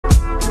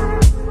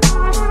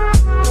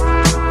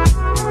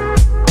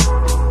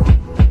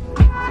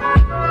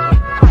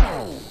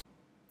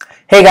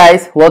Hey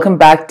guys, welcome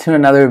back to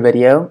another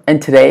video,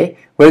 and today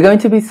we're going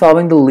to be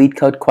solving the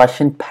LeetCode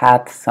question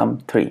path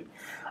sum 3.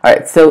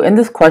 Alright, so in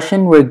this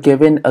question we're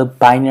given a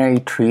binary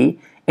tree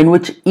in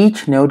which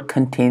each node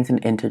contains an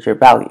integer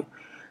value.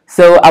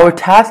 So our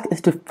task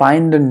is to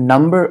find the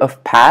number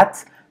of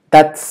paths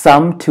that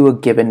sum to a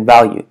given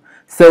value.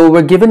 So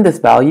we're given this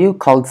value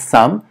called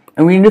sum,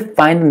 and we need to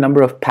find the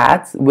number of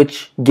paths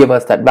which give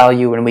us that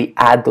value when we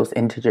add those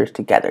integers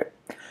together.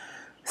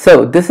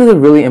 So this is a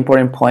really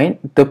important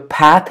point. The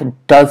path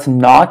does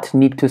not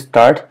need to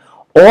start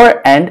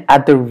or end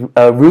at the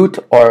root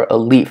or a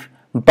leaf,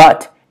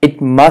 but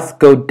it must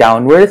go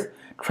downwards,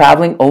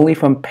 traveling only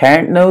from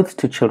parent nodes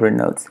to children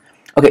nodes.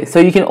 Okay, so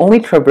you can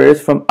only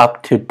traverse from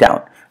up to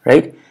down,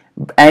 right?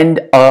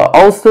 And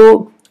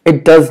also,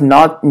 it does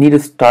not need to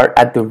start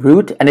at the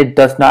root, and it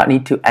does not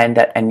need to end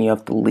at any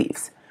of the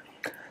leaves.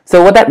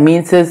 So what that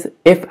means is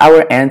if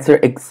our answer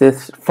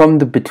exists from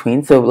the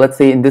between, so let's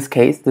say in this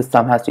case the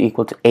sum has to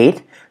equal to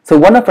 8, so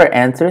one of our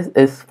answers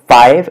is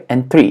 5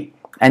 and 3,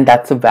 and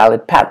that's a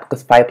valid path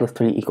because 5 plus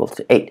 3 equals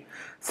to 8.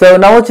 So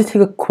now let's just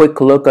take a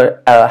quick look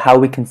at how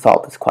we can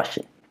solve this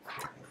question.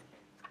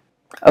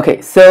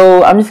 Okay,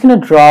 so I'm just going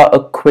to draw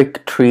a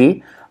quick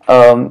tree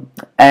and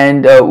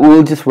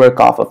we'll just work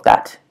off of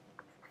that.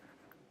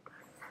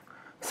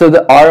 So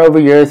the R over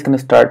here is going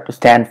to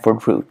stand for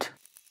root.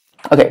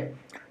 Okay.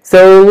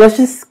 So let's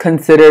just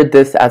consider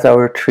this as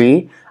our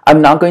tree.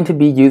 I'm not going to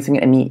be using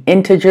any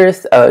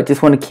integers,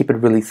 just want to keep it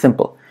really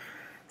simple.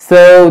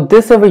 So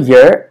this over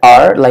here,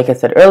 R, like I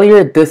said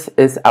earlier, this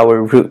is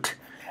our root.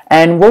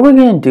 And what we're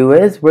going to do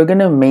is we're going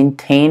to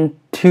maintain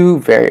two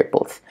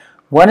variables.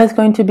 One is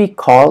going to be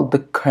called the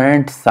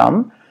current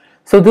sum.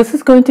 So this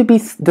is going to be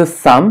the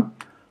sum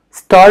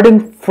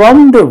starting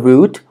from the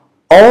root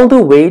all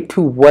the way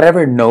to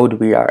whatever node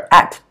we are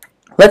at.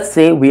 Let's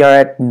say we are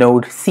at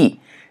node C.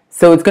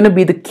 So it's going to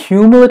be the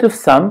cumulative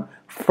sum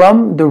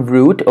from the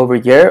root over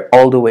here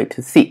all the way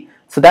to C.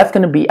 So that's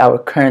going to be our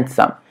current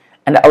sum.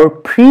 And our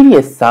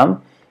previous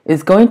sum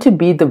is going to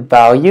be the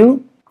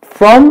value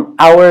from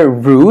our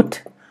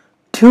root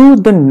to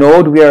the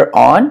node we are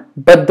on,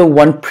 but the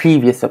one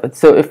previous of it.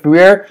 So if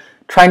we're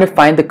trying to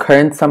find the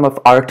current sum of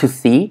R to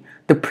C,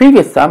 the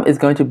previous sum is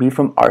going to be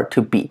from R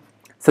to B.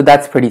 So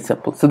that's pretty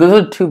simple. So those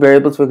are two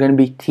variables we're going to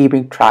be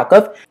keeping track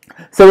of.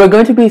 So we're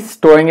going to be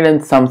storing it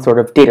in some sort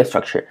of data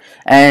structure.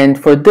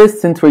 And for this,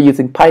 since we're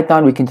using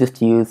Python, we can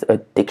just use a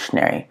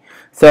dictionary.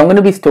 So I'm going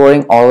to be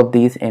storing all of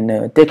these in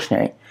a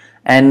dictionary.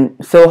 And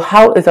so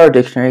how is our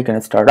dictionary going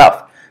to start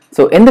off?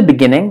 So in the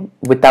beginning,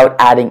 without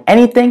adding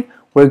anything,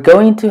 we're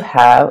going to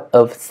have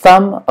a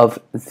sum of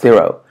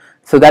 0.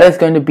 So that is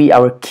going to be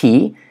our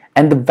key.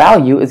 And the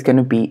value is going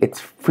to be its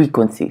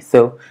frequency.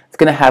 So it's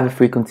going to have a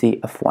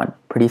frequency of 1.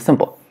 Pretty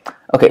simple.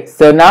 Okay,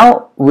 so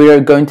now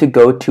we're going to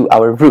go to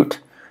our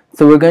root.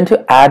 So we're going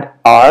to add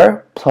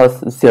R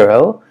plus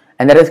 0,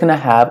 and that is going to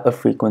have a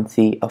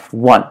frequency of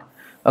 1.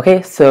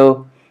 Okay,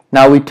 so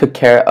now we took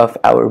care of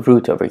our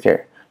root over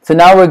here. So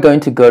now we're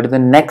going to go to the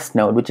next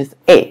node, which is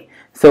A.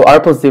 So R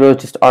plus 0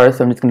 is just R,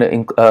 so I'm just going to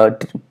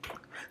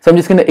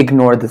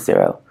ignore the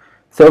 0.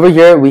 So over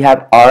here we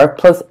have R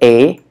plus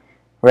A,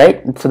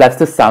 right? So that's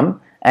the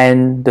sum,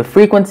 and the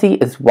frequency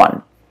is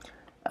 1.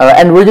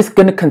 And we're just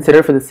going to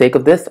consider, for the sake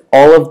of this,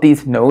 all of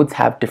these nodes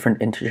have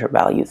different integer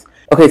values.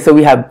 Okay, so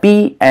we have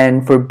B,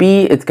 and for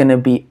B it's going to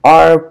be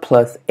R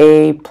plus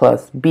A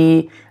plus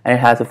B, and it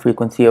has a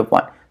frequency of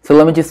 1. So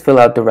let me just fill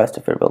out the rest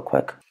of it real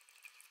quick.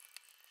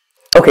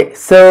 Okay,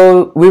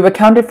 so we've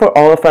accounted for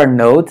all of our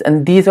nodes,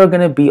 and these are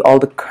going to be all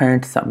the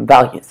current sum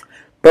values.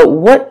 But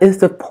what is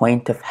the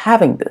point of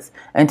having this?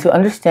 And to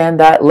understand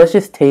that, let's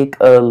just take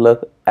a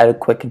look at a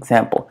quick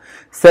example.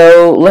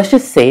 So let's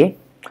just say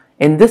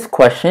in this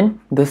question,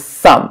 the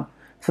sum.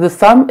 So the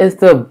sum is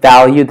the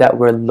value that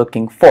we're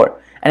looking for.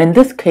 And in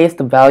this case,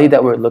 the value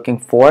that we're looking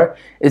for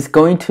is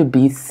going to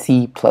be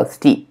C plus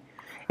D.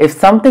 If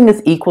something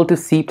is equal to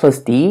C plus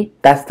D,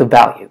 that's the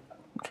value.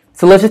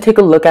 So let's just take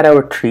a look at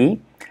our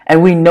tree.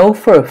 And we know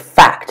for a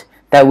fact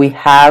that we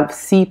have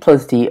C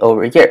plus D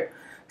over here.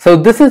 So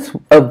this is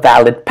a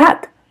valid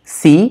path.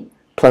 C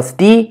plus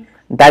D,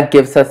 that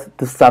gives us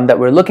the sum that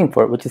we're looking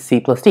for, which is C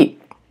plus D.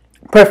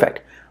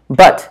 Perfect.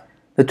 But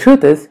the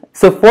truth is,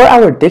 so for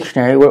our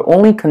dictionary, we're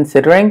only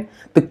considering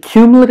the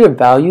cumulative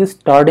value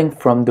starting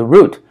from the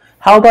root.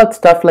 How about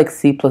stuff like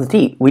C plus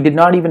D? We did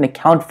not even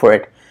account for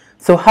it.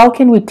 So how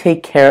can we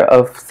take care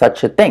of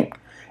such a thing?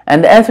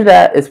 And the answer to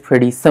that is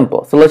pretty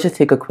simple. So let's just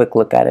take a quick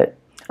look at it.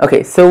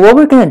 Okay, so what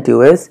we're going to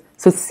do is,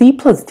 so C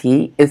plus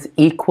D is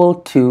equal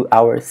to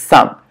our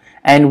sum.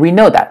 And we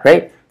know that,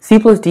 right? C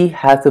plus D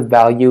has the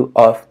value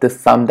of the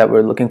sum that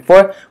we're looking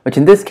for, which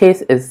in this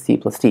case is C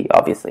plus D,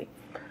 obviously.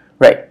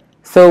 Right.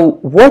 So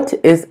what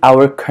is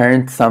our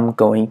current sum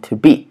going to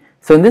be?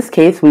 So in this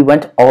case, we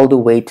went all the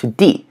way to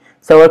D.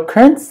 So our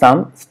current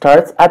sum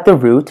starts at the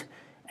root,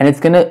 and it's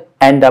going to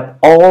end up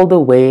all the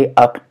way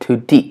up to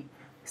D.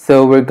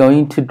 So we're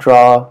going to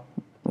draw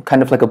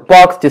kind of like a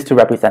box just to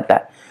represent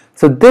that.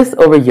 So this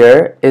over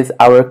here is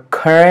our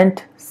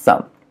current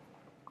sum.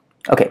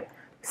 Okay,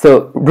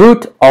 So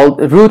root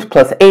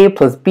plus a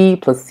plus b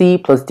plus c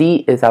plus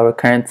d is our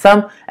current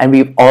sum, and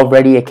we've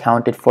already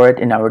accounted for it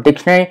in our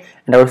dictionary,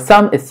 and our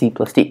sum is c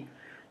plus d.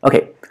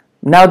 Okay,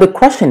 now the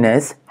question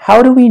is,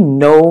 how do we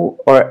know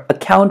or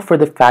account for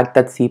the fact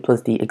that c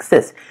plus d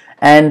exists?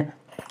 And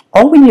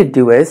all we need to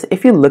do is,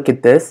 if you look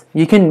at this,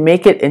 you can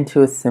make it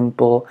into a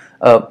simple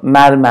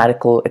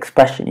mathematical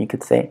expression, you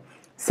could say.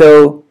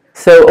 So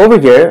over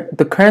here,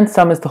 the current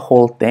sum is the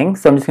whole thing,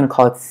 so I'm just going to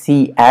call it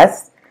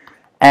CS.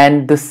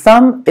 And the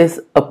sum is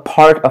a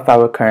part of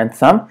our current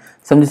sum.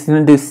 So I'm just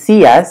going to do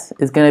CS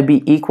is going to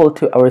be equal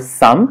to our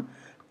sum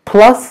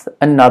plus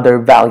another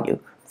value.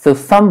 So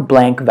some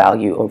blank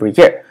value over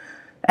here.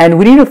 And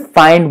we need to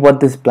find what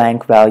this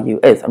blank value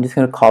is. I'm just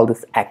going to call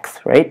this X,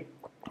 right?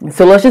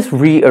 So let's just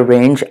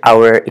rearrange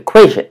our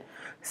equation.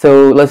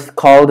 So let's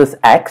call this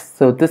X.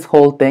 So this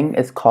whole thing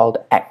is called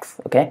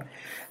X, okay?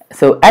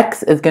 So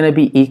X is going to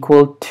be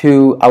equal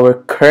to our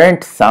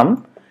current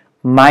sum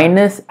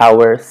minus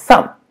our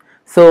sum.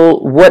 So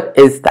what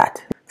is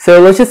that?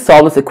 So let's just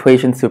solve this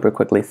equation super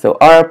quickly. So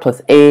R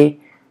plus A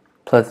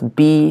plus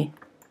B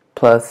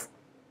plus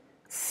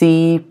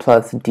C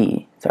plus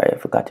D. Sorry, I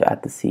forgot to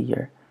add the C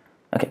here.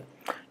 Okay,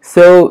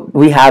 so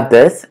we have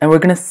this, and we're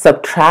going to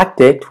subtract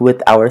it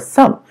with our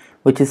sum,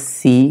 which is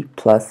C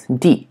plus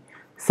D.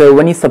 So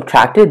when you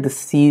subtract it, the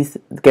C's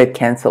get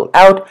cancelled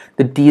out,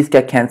 the D's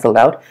get cancelled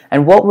out,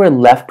 and what we're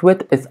left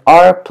with is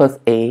R plus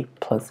A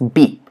plus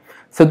B.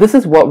 So this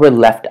is what we're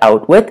left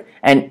out with,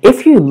 and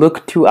if you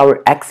look to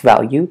our X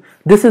value,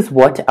 this is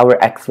what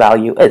our X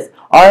value is,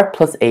 R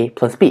plus A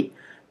plus B.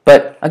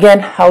 But again,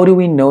 how do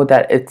we know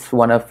that it's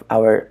one of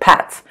our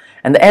paths?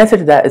 And the answer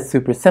to that is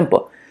super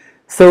simple.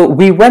 So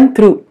we went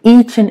through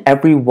each and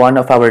every one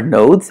of our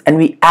nodes, and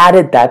we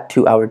added that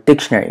to our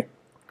dictionary.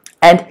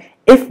 And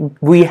if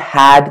we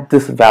had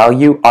this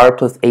value, R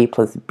plus A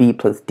plus B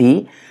plus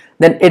D,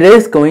 then it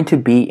is going to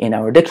be in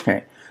our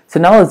dictionary. So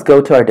now let's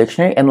go to our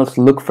dictionary and let's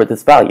look for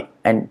this value.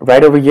 And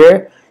right over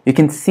here, you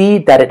can see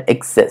that it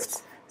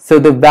exists. So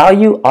the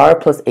value R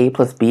plus A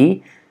plus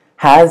B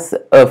has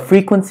a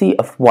frequency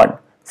of 1.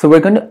 So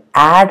we're going to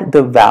add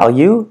the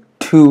value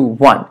to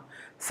 1.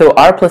 So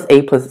R plus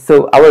A plus,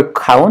 so our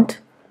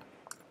count,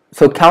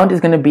 count is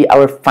going to be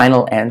our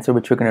final answer,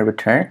 which we're going to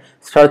return,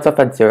 starts off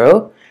at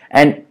 0.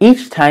 And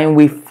each time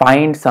we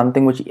find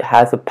something which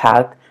has a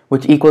path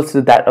which equals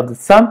to that of the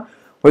sum,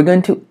 we're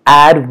going to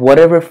add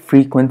whatever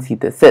frequency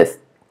this is.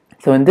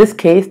 So in this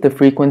case, the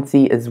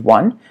frequency is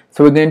 1.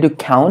 So we're going to do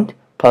count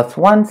plus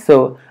 1.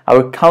 So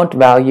our count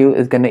value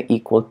is going to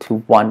equal to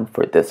 1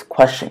 for this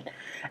question.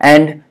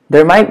 And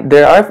there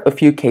are a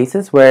few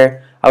cases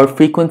where our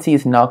frequency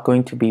is not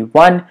going to be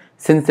 1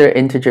 since they're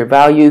integer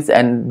values,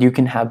 and you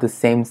can have the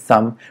same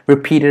sum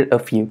repeated a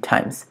few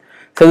times.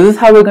 So this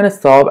is how we're going to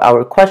solve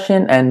our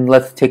question, and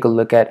let's take a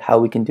look at how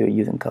we can do it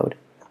using code.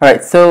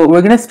 Alright, so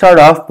we're going to start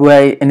off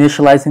by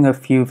initializing a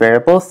few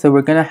variables. So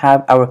we're going to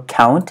have our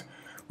count,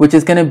 which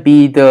is going to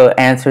be the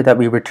answer that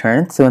we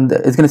return. So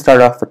it's going to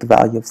start off with the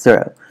value of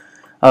 0.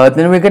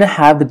 Then we're going to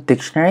have the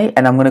dictionary,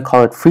 and I'm going to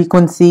call it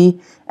frequency,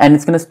 and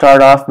it's going to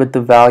start off with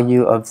the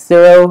value of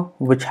 0,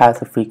 which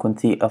has a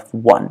frequency of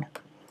 1.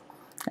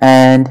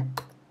 And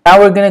now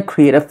we're going to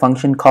create a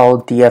function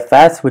called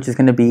DFS, which is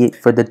going to be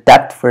for the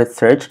depth first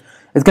search.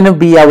 It's going to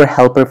be our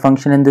helper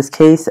function in this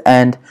case,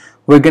 and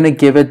we're going to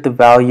give it the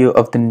value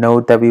of the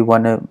node that we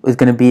want to, is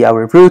going to be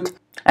our root,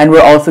 and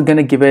we're also going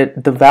to give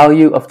it the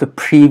value of the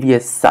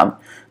previous sum.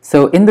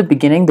 So in the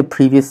beginning, the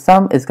previous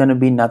sum is going to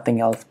be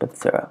nothing else but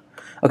 0.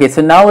 Okay,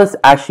 so now let's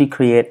actually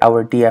create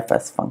our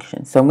DFS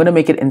function. So I'm going to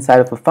make it inside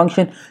of a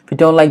function. If you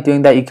don't like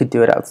doing that, you could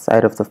do it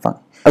outside of the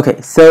function. Okay,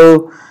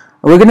 so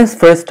we're going to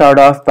first start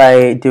off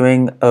by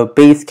doing a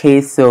base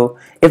case. So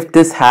if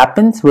this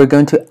happens, we're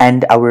going to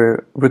end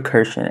our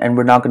recursion, and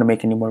we're not going to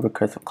make any more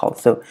recursive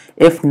calls. So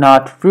if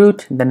not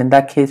root, then in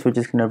that case, we're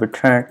just going to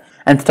return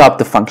and stop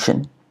the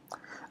function.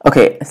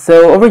 Okay,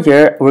 so over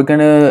here, we're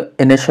going to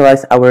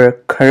initialize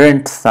our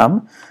current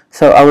sum.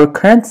 So our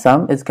current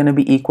sum is going to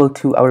be equal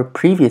to our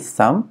previous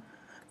sum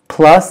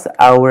plus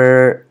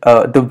our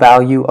the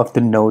value of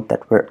the node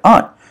that we're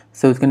on.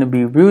 So it's going to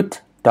be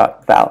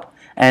root.val.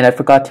 And I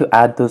forgot to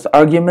add those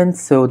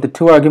arguments. So the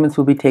two arguments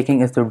we'll be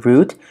taking is the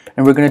root,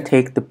 and we're going to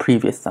take the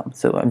previous sum.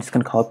 So I'm just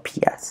going to call it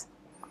PS.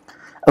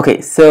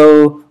 Okay,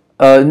 so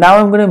now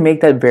I'm going to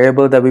make that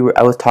variable that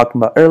I was talking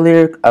about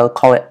earlier. I'll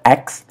call it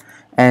X.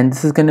 And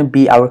this is going to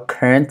be our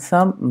current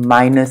sum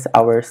minus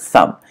our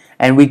sum.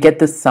 And we get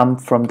the sum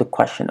from the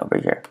question over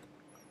here.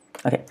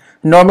 Okay,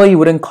 normally you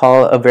wouldn't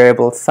call a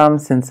variable sum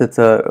since it's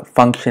a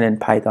function in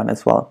Python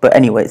as well. But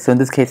anyway, so in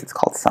this case it's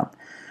called sum.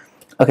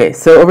 Okay,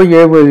 so over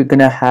here we're going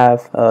to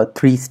have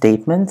 3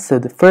 statements. So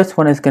the first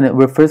one is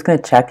we're first going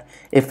to check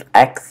if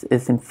X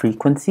is in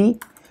frequency.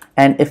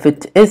 And if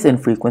it is in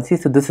frequency,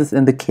 so this is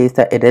in the case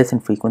that it is in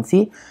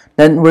frequency,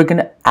 then we're going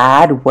to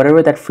add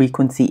whatever that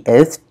frequency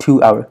is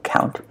to our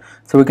count.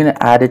 So we're going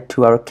to add it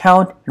to our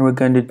count, and we're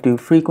going to do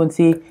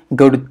frequency,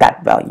 go to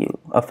that value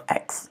of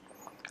X.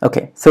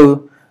 Okay,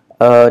 so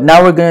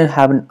Now we're going to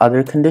have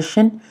another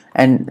condition,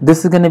 and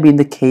this is going to be in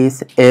the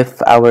case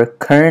if our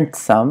current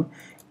sum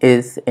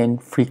is in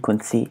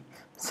frequency.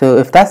 So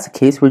if that's the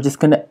case, we're just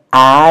going to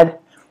add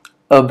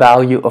a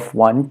value of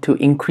 1 to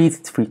increase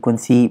its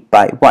frequency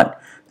by 1.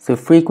 So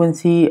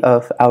frequency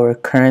of our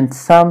current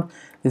sum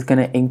is going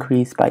to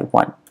increase by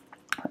 1.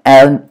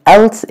 And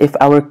else, if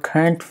our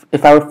current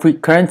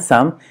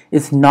sum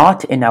is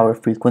not in our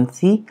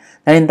frequency,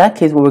 then in that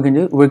case what we're going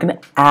to do, we're going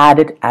to add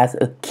it as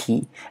a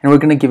key, and we're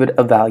going to give it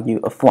a value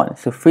of 1.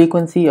 So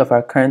frequency of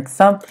our current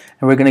sum,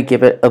 and we're going to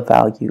give it a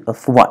value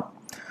of 1.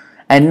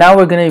 And now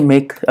we're going to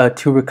make 2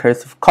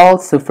 recursive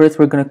calls. So first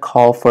we're going to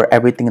call for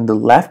everything on the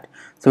left.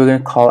 So we're going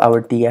to call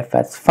our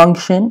DFS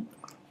function.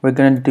 We're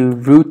going to do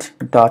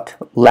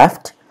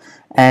root.left,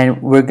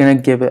 and we're going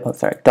to give it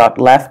dot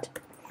left,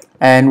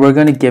 and we're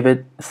going to give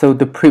it, so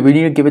we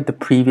need to give it the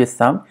previous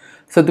sum.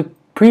 So the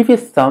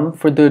previous sum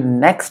for the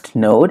next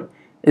node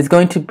is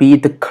going to be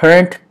the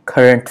current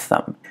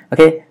sum.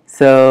 Okay,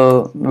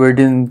 so we're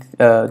doing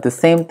the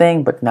same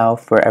thing, but now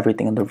for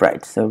everything on the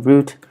right. So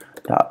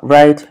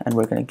root.right, and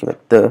we're going to give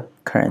it the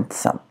current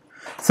sum.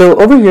 So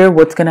over here,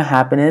 what's going to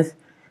happen is,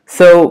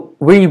 so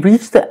we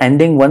reach the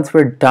ending once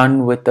we're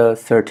done with a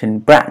certain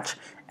branch.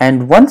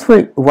 And once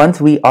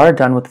we are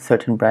done with a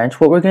certain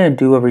branch, what we're going to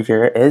do over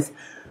here is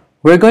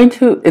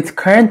its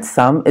current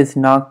sum is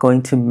not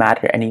going to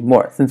matter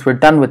anymore since we're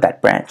done with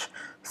that branch.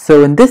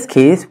 So in this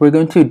case, we're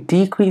going to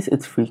decrease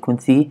its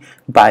frequency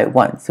by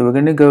 1. So we're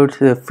going to go to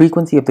the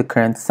frequency of the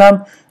current sum,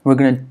 and we're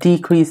going to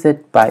decrease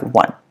it by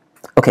 1.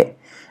 Okay,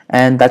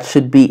 and that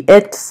should be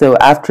it. So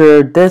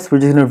after this, we're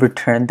just going to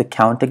return the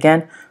count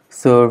again.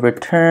 So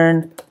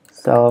return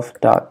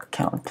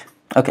self.count.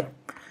 Okay,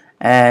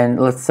 and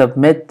let's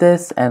submit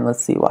this and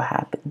let's see what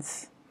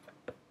happens.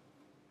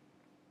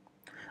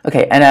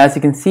 Okay, and as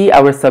you can see,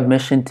 our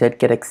submission did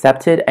get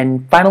accepted.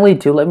 And finally,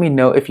 do let me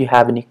know if you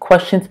have any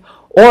questions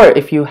or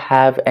if you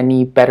have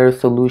any better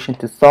solution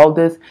to solve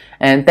this.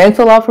 And thanks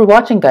a lot for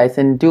watching, guys,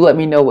 and do let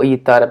me know what you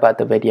thought about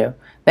the video.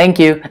 Thank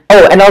you.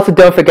 Oh, and also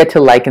don't forget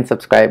to like and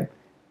subscribe.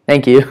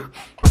 Thank you.